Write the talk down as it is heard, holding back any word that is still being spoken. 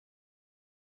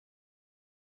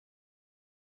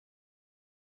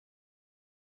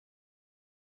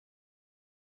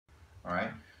All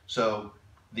right, so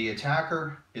the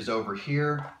attacker is over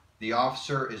here, the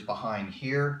officer is behind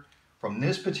here. From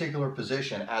this particular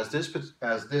position, as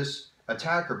this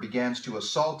attacker begins to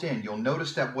assault in, you'll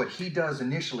notice that what he does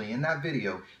initially in that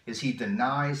video is he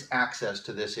denies access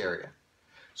to this area.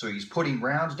 So he's putting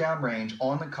rounds downrange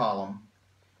on the column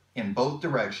in both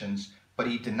directions, but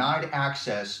he denied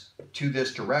access to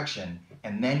this direction,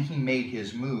 and then he made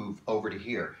his move over to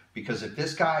here. Because if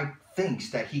this guy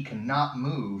thinks that he cannot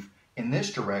move in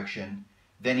this direction,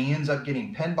 then he ends up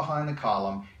getting pinned behind the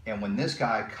column, and when this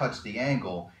guy cuts the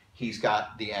angle, he's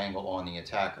got the angle on the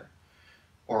attacker,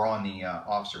 or on the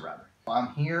officer rather.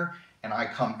 I'm here and I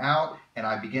come out and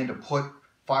I begin to put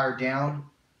fire down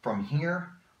from here.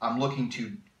 I'm looking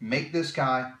to make this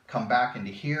guy come back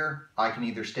into here. I can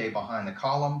either stay behind the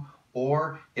column,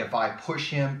 or if I push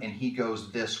him and he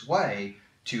goes this way,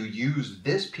 to use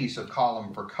this piece of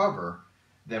column for cover,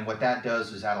 then what that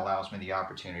does is that allows me the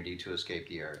opportunity to escape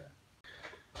the area.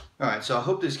 All right, so I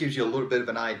hope this gives you a little bit of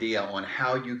an idea on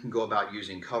how you can go about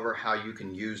using cover, how you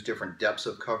can use different depths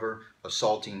of cover,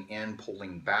 assaulting in,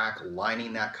 pulling back,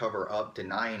 lining that cover up,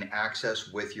 denying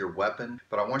access with your weapon.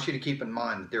 But I want you to keep in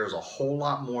mind that there's a whole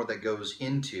lot more that goes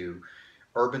into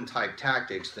urban type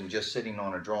tactics than just sitting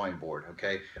on a drawing board,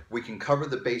 okay? We can cover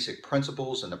the basic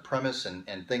principles and the premise and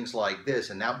things like this,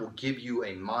 and that will give you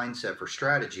a mindset for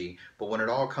strategy. But when it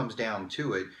all comes down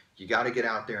to it, you got to get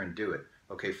out there and do it.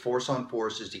 Okay, force on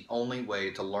force is the only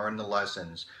way to learn the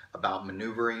lessons about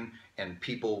maneuvering and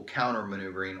people counter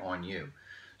maneuvering on you.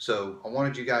 So I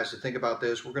wanted you guys to think about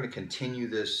this. We're going to continue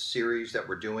this series that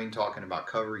we're doing, talking about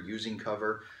cover, using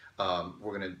cover.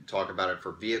 We're going to talk about it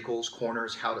for vehicles,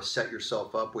 corners, how to set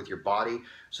yourself up with your body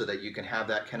so that you can have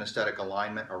that kinesthetic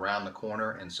alignment around the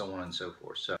corner, and so on and so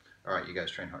forth. So, all right, you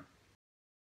guys train hard.